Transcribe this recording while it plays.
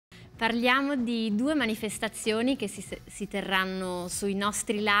Parliamo di due manifestazioni che si terranno sui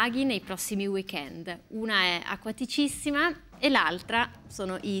nostri laghi nei prossimi weekend. Una è Acquaticissima e l'altra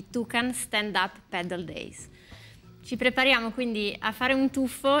sono i Tucan Stand Up Paddle Days. Ci prepariamo quindi a fare un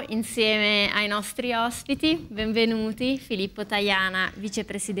tuffo insieme ai nostri ospiti. Benvenuti Filippo Tajana,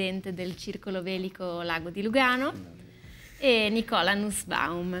 vicepresidente del Circolo Velico Lago di Lugano, e Nicola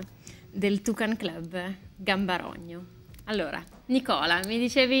Nussbaum del Tucan Club Gambarogno. Allora, Nicola, mi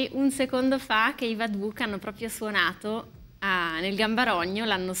dicevi un secondo fa che i Vadvuk hanno proprio suonato nel Gambarogno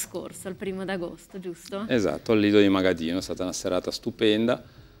l'anno scorso, il 1° d'agosto, giusto? Esatto, al Lido di Magadino, è stata una serata stupenda.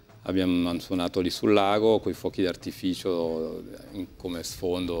 Abbiamo suonato lì sul lago con i fuochi d'artificio come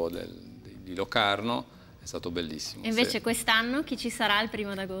sfondo di Locarno, è stato bellissimo. E invece quest'anno chi ci sarà il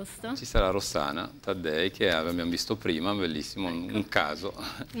 1° d'agosto? Ci sarà Rossana Taddei, che abbiamo visto prima, bellissimo, ecco. Un caso.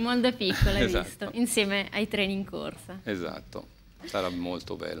 Il mondo è piccolo, hai esatto. visto, insieme ai treni in corsa. Esatto, sarà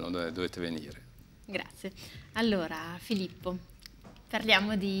molto bello, dovete venire. Grazie. Allora, Filippo,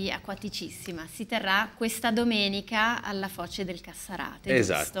 parliamo di Acquaticissima. Si terrà questa domenica alla Foce del Cassarate,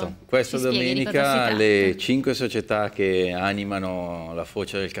 esatto. Giusto? Questa domenica le 5 società che animano la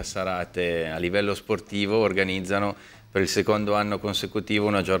Foce del Cassarate a livello sportivo organizzano per il 2° anno consecutivo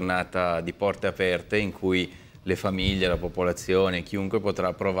una giornata di porte aperte in cui le famiglie, la popolazione, chiunque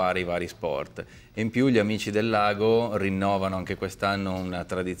potrà provare i vari sport. E in più gli amici del lago rinnovano anche quest'anno una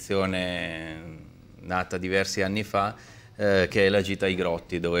tradizione nata diversi anni fa, che è la gita ai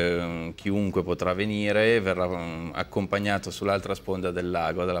grotti, dove chiunque potrà venire, verrà accompagnato sull'altra sponda del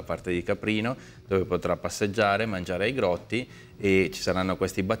lago, dalla parte di Caprino, dove potrà passeggiare, mangiare ai grotti, e ci saranno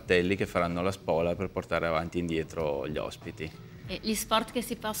questi battelli che faranno la spola per portare avanti e indietro gli ospiti. E gli sport che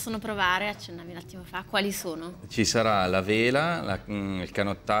si possono provare, accennavi un attimo fa, quali sono? Ci sarà la vela, il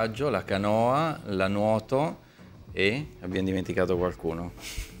canottaggio, la canoa, la nuoto e abbiamo dimenticato qualcuno.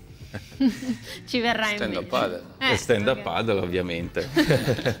 Ci verrà in mente. Stand-up paddle. Stand-up paddle, ovviamente.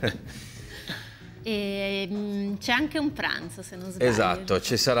 E c'è anche un pranzo, se non sbaglio. Esatto,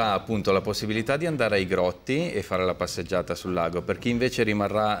 ci sarà appunto la possibilità di andare ai grotti e fare la passeggiata sul lago. Per chi invece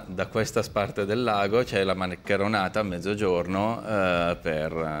rimarrà da questa parte del lago c'è la maccheronata a mezzogiorno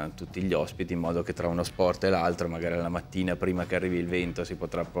per tutti gli ospiti, in modo che tra uno sport e l'altro, magari la mattina prima che arrivi il vento, si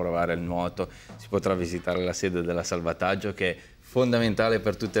potrà provare il nuoto, si potrà visitare la sede della salvataggio, che è fondamentale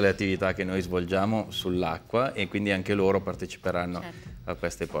per tutte le attività che noi svolgiamo sull'acqua, e quindi anche loro parteciperanno a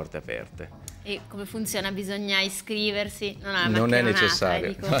queste porte aperte. E come funziona? Bisogna iscriversi? Non è necessario.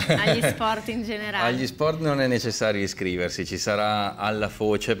 Dico, agli sport in generale? Agli sport non è necessario iscriversi, ci sarà alla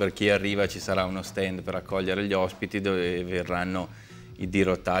Foce, per chi arriva ci sarà uno stand per accogliere gli ospiti dove verranno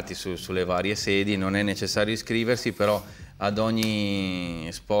dirottati sulle varie sedi. Non è necessario iscriversi, però ad ogni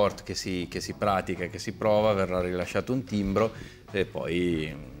sport che si pratica, che si prova, verrà rilasciato un timbro e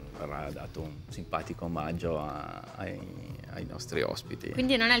poi verrà dato un simpatico omaggio ai nostri ospiti.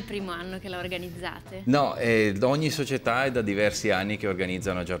 Quindi non è il 1° anno che la organizzate? No, ogni società è da diversi anni che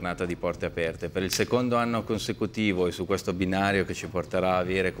organizza una giornata di porte aperte. Per il 2° anno consecutivo, e su questo binario che ci porterà a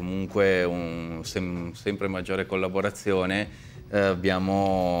avere comunque sempre maggiore collaborazione,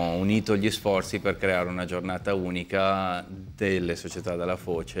 abbiamo unito gli sforzi per creare una giornata unica delle società della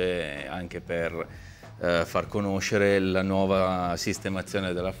Foce, anche per far conoscere la nuova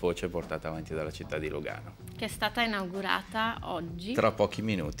sistemazione della Foce portata avanti dalla città di Lugano. Che è stata inaugurata oggi? Tra pochi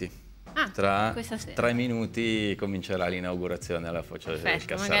minuti. Tra 3 minuti comincerà l'inaugurazione alla Foce del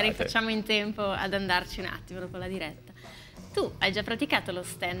Cassarate. Magari facciamo in tempo ad andarci un attimo dopo la diretta. Tu hai già praticato lo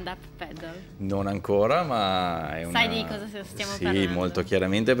stand-up paddle? Non ancora, ma è Sai di cosa stiamo parlando? Sì, molto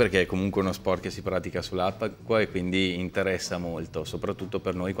chiaramente, perché è comunque uno sport che si pratica sull'acqua e quindi interessa molto, soprattutto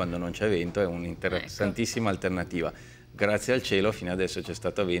per noi quando non c'è vento, è un'interessantissima alternativa. Grazie al cielo fino adesso c'è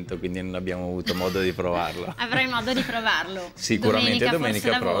stato vento, quindi non abbiamo avuto modo di provarlo. Avrai modo di provarlo sicuramente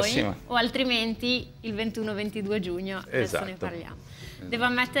domenica prossima. Voi, o altrimenti il 21-22 giugno, adesso ne parliamo. Devo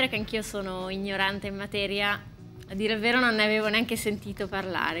ammettere che anch'io sono ignorante in materia. A dire il vero non ne avevo neanche sentito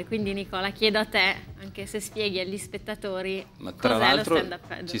parlare, quindi Nicola chiedo a te, anche se spieghi agli spettatori cos'è lo stand-up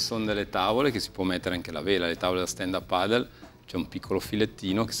paddle. Ci sono delle tavole che si può mettere anche la vela, le tavole da stand-up paddle, c'è un piccolo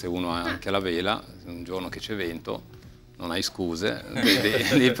filettino che se uno ha anche la vela, un giorno che c'è vento, non hai scuse,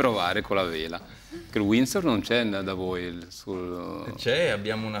 devi provare con la vela. Che il Windsor non c'è da voi? C'è,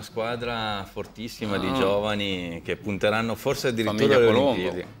 abbiamo una squadra fortissima di giovani che punteranno forse addirittura alle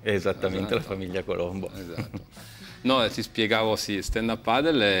Olimpiadi. Esattamente, esatto. La famiglia Colombo. Esatto. No, ti spiegavo, sì, stand-up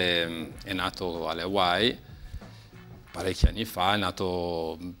paddle è nato alle Hawaii parecchi anni fa, è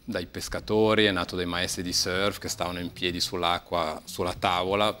nato dai pescatori, è nato dai maestri di surf che stavano in piedi sull'acqua, sulla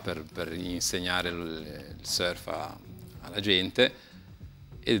tavola per insegnare il surf alla gente.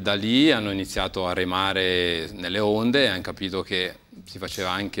 e da lì hanno iniziato a remare nelle onde e hanno capito che si faceva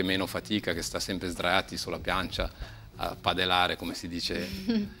anche meno fatica che sta sempre sdraiati sulla piancia a padelare, come si dice.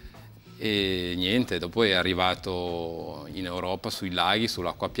 E niente, dopo è arrivato in Europa sui laghi,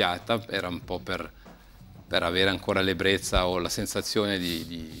 sull'acqua piatta, era un po' per avere ancora l'ebbrezza o la sensazione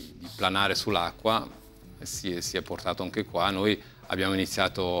di planare sull'acqua, si è portato anche qua. Noi abbiamo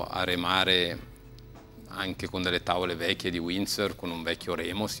iniziato a remare anche con delle tavole vecchie di windsurf, con un vecchio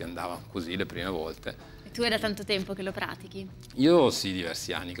remo, si andava così le prime volte. E tu è da tanto tempo che lo pratichi? Io sì,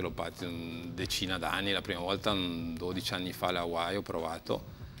 diversi anni che lo pratico, una decina d'anni, la prima volta 12 anni fa alle Hawaii ho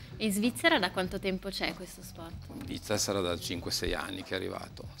provato. E in Svizzera da quanto tempo c'è questo sport? In Svizzera sarà da 5-6 anni che è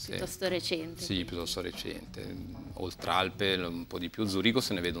arrivato. Sì. Piuttosto recente. Sì, piuttosto recente. Oltralpe un po' di più, Zurigo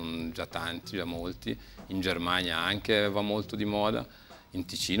se ne vedono già tanti, già molti, in Germania anche va molto di moda. In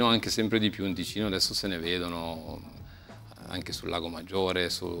Ticino anche sempre di più, in Ticino adesso se ne vedono anche sul Lago Maggiore,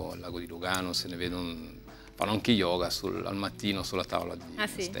 sul Lago di Lugano, se ne vedono, fanno anche yoga al mattino sulla tavola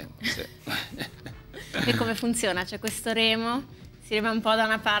di stemma. Sì. E come funziona? C'è questo remo, si rema un po' da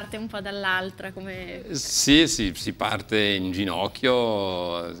una parte, un po' dall'altra? Come... Sì, si parte in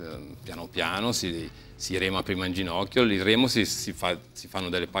ginocchio, piano piano, si rema prima in ginocchio, il remo si fanno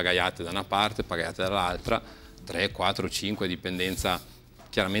delle pagaiate da una parte, pagaiate dall'altra, 3, 4, 5, dipendenza.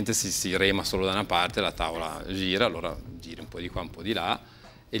 Chiaramente si rema solo da una parte, la tavola gira, allora giri un po' di qua, un po' di là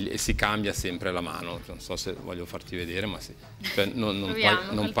e si cambia sempre la mano. Non so se voglio farti vedere, ma cioè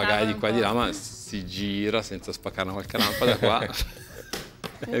non pagare di qua e di là, ma si gira senza spaccare qualche lampada qua.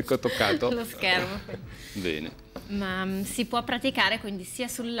 Ecco, toccato. Lo schermo. Bene. Ma si può praticare quindi sia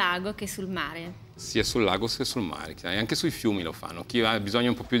sul lago che sul mare? Sia sul lago che sul mare, anche sui fiumi lo fanno. Chi ha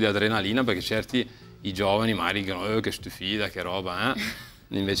bisogno un po' più di adrenalina, perché certi i giovani magari dicono che stupida, che roba,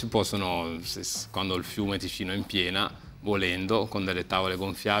 invece possono, quando il fiume Ticino è in piena, volendo, con delle tavole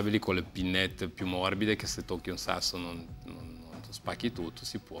gonfiabili, con le pinnette più morbide, che se tocchi un sasso non spacchi tutto,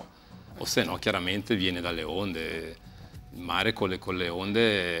 si può. O se no, chiaramente viene dalle onde. Il mare con le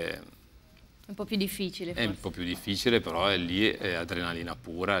onde è un po' più difficile. È un po' più difficile, però lì è adrenalina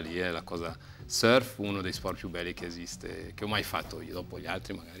pura, lì è la cosa. Surf, uno dei sport più belli che esiste, che ho mai fatto io, dopo gli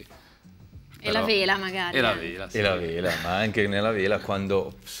altri magari. E la vela magari. E la vela, sì. E la vela, ma anche nella vela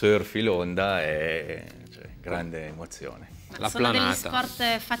quando surfi l'onda è grande emozione. Ma sono degli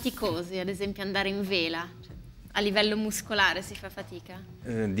sport faticosi, ad esempio andare in vela? A livello muscolare si fa fatica?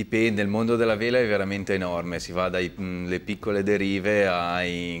 Dipende, il mondo della vela è veramente enorme, si va dalle piccole derive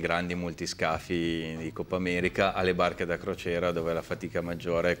ai grandi multiscafi di Coppa America alle barche da crociera, dove la fatica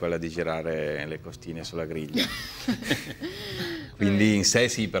maggiore è quella di girare le costine sulla griglia. Quindi in sé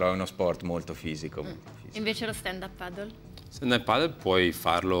sì, però è uno sport molto fisico. Invece lo stand-up paddle? Stand-up paddle puoi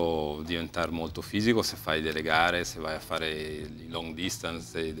farlo diventare molto fisico se fai delle gare, se vai a fare i long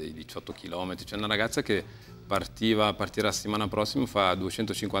distance dei 18 km. C'è una ragazza che partirà la settimana prossima, fa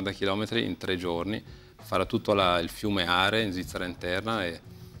 250 km in 3 giorni, farà tutto il fiume Are in Svizzera interna e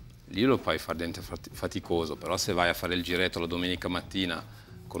lì lo puoi fare diventare faticoso, però se vai a fare il giretto la domenica mattina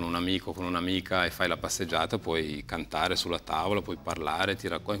con un amico, con un'amica e fai la passeggiata, puoi cantare sulla tavola, puoi parlare,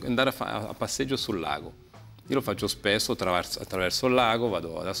 andare a passeggio sul lago. Io lo faccio spesso, attraverso il lago,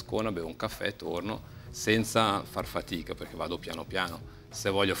 vado ad Ascona, bevo un caffè, torno, senza far fatica, perché vado piano piano. Se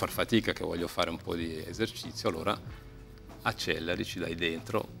voglio far fatica, che voglio fare un po' di esercizio, allora acceleri, ci dai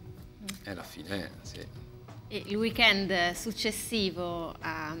dentro e alla fine sì. E il weekend successivo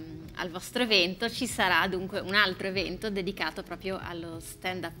al vostro evento ci sarà dunque un altro evento dedicato proprio allo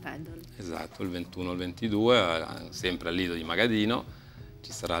stand-up paddle. Esatto, il 21 e il 22, sempre al Lido di Magadino,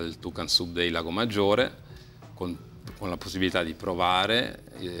 ci sarà il Tucan Sub Day Lago Maggiore, con la possibilità di provare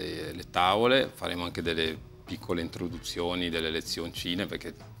le tavole, faremo anche delle piccole introduzioni, delle lezioncine,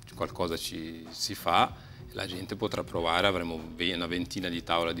 perché qualcosa si fa e la gente potrà provare, avremo una ventina di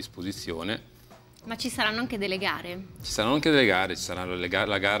tavole a disposizione. Ma ci saranno anche delle gare? Ci saranno anche delle gare, ci sarà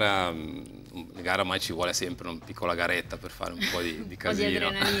la gara ormai ci vuole sempre una piccola garetta per fare un po' di casino.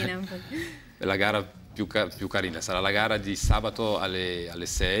 Un po' di adrenalina. Un po'. La gara più carina sarà la gara di sabato alle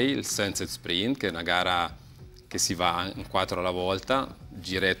 6, il Sunset Sprint, che è una gara che si va in 4 alla volta,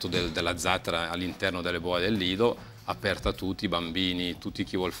 giretto della zattera all'interno delle boe del Lido, aperta a tutti, bambini, tutti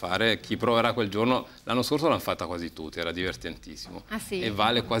chi vuol fare. Chi proverà quel giorno, l'anno scorso l'hanno fatta quasi tutti, era divertentissimo. Ah, sì? E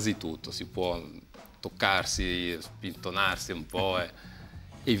vale quasi tutto, si può toccarsi, spintonarsi un po'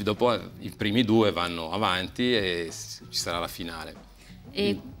 e dopo i primi 2 vanno avanti e ci sarà la finale.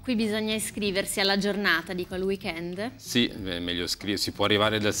 E qui bisogna iscriversi alla giornata, dico al weekend? Sì, è meglio iscriversi, si può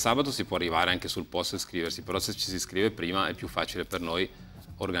arrivare del sabato, si può arrivare anche sul posto e iscriversi, però se ci si iscrive prima è più facile per noi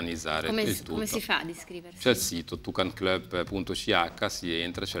organizzare il tutto. Come si fa ad iscriversi? C'è il sito tucanclub.ch, si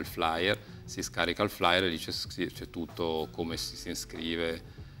entra, c'è il flyer, si scarica il flyer e lì c'è tutto, come si iscrive,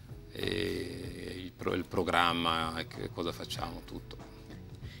 e il programma, e che cosa facciamo, tutto.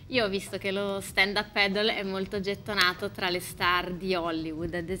 Io ho visto che lo stand-up paddle è molto gettonato tra le star di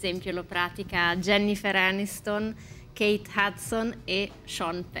Hollywood, ad esempio lo pratica Jennifer Aniston, Kate Hudson e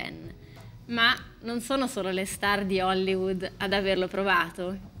Sean Penn. Ma non sono solo le star di Hollywood ad averlo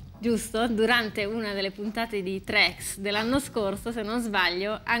provato, giusto? Durante una delle puntate di Trex dell'anno scorso, se non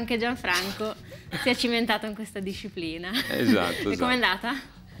sbaglio, anche Gianfranco si è cimentato in questa disciplina. Esatto. E com'è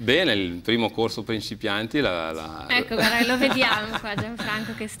andata? Bene, il primo corso principianti Ecco, guarda, lo vediamo qua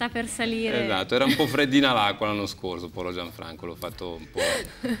Gianfranco che sta per salire. Esatto, era un po' freddina l'acqua l'anno scorso, povero Gianfranco, l'ho fatto un po'.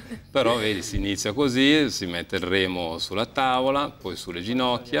 Però vedi, si inizia così, si mette il remo sulla tavola, poi sulle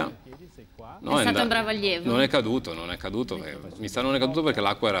ginocchia. No, è stato un bravo allievo. Non è caduto, non è caduto perché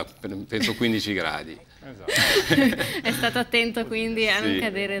l'acqua era penso 15 gradi. Esatto. È stato attento quindi a non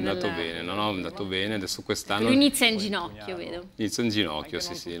cadere dalla... È andato bene, no, è andato bene, adesso quest'anno... Lui inizia in ginocchio, vedo. Inizia in ginocchio,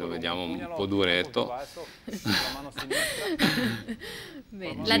 sì, lo vediamo un po' duretto.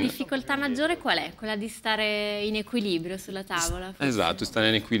 Bene. La difficoltà maggiore qual è? Quella di stare in equilibrio sulla tavola? Forse? Esatto, stare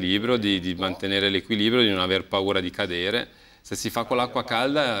in equilibrio, di mantenere l'equilibrio, di non aver paura di cadere. Se si fa con l'acqua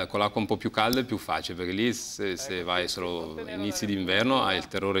calda, con l'acqua un po' più calda è più facile, perché lì se vai solo inizi d'inverno hai il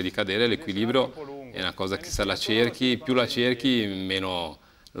terrore di cadere, l'equilibrio è una cosa che se la cerchi, più la cerchi meno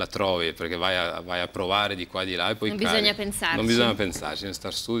la trovi, perché vai a provare di qua e di là e poi cadi. Bisogna pensarci. Non bisogna pensarci, devi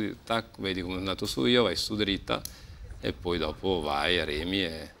stare su, tac, vedi come è andato su io, vai su dritta e poi dopo vai a remi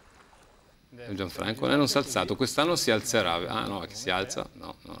e... Gianfranco non si è alzato, quest'anno si alzerà. Ah no, che si alza?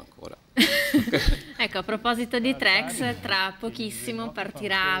 No, non ancora. Ecco, a proposito di Trex, tra pochissimo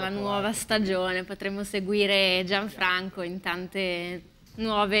partirà la nuova stagione, potremo seguire Gianfranco in tante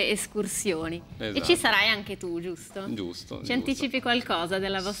nuove escursioni. Esatto. E ci sarai anche tu, giusto? Giusto. Ci anticipi qualcosa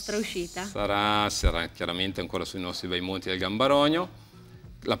della vostra uscita? Sarà chiaramente ancora sui nostri bei monti del Gambarogno.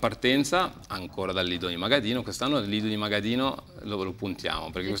 La partenza ancora dal Lido di Magadino, quest'anno il Lido di Magadino lo puntiamo,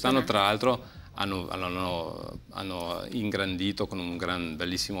 perché quest'anno tra l'altro hanno ingrandito con un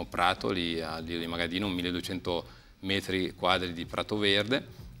bellissimo prato lì al Lido di Magadino, 1200 metri quadri di prato verde.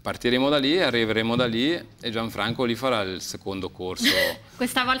 Partiremo da lì, arriveremo da lì e Gianfranco lì farà il secondo corso.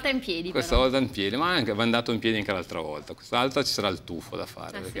 Questa volta in piedi. Questa volta in piedi, ma va andato in piedi anche l'altra volta. Quest'altra ci sarà il tuffo da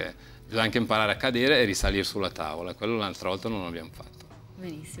fare, perché sì, bisogna anche imparare a cadere e risalire sulla tavola. Quello l'altra volta non l'abbiamo fatto.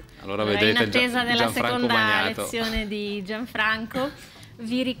 Benissimo. Allora vedete in attesa della seconda bagnato. lezione di Gianfranco,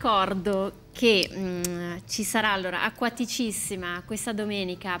 vi ricordo che ci sarà allora Acquaticissima questa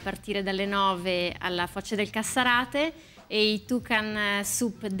domenica a partire dalle 9 alla Foce del Cassarate e i Tucan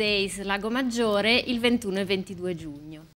Soup Days Lago Maggiore il 21 e 22 giugno.